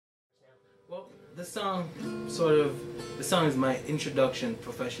The song is my introduction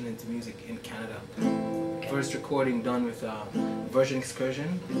profession into music in Canada. Okay. First recording done with Virgin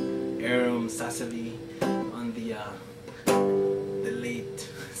Excursion, Aram Sassali on the late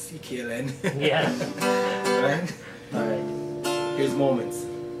CKLN. Yeah. Right? Alright. Here's Moments.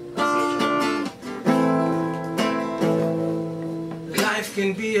 Life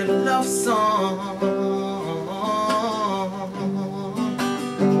can be a love song,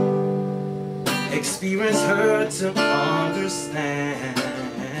 experience her to understand.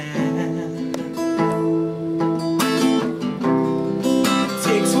 It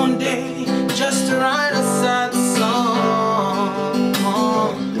takes one day just to write a sad song,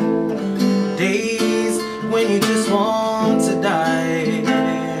 days when you just want to die.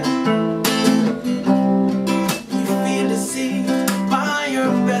 You feel deceived by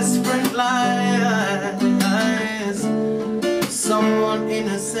your best friend lies. Someone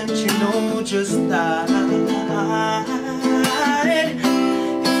innocent you know just died.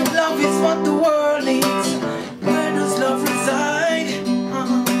 If love is what the world needs, where does love reside?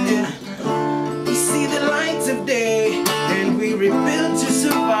 Yeah. We see the light of day and we rebuild to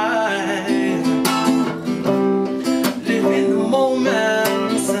survive. Live in the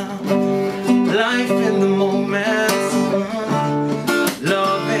moments, life in the moments.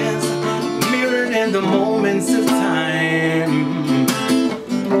 Love is mirrored in the moments of time.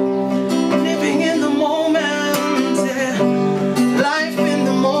 Living in the moment, yeah. Life in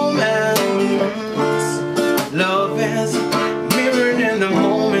the moments. Love is mirrored in the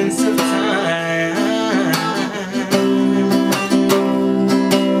moments of time.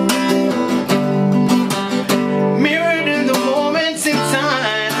 Mirrored in the moments in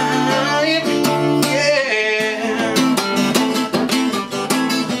time, yeah.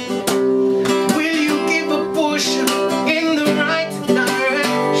 Will you give a push in the right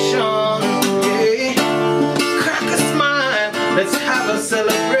direction? Yeah. Crack a smile, let's have a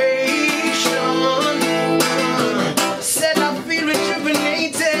celebration. Said I feel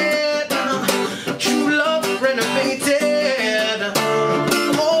rejuvenated, true love renovated.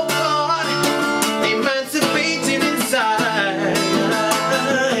 Oh God, emancipated inside.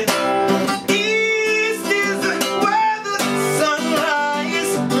 East is where the sun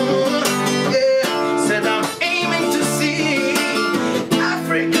rises. Yeah. Said I'm aiming to see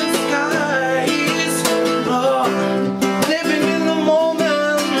Africa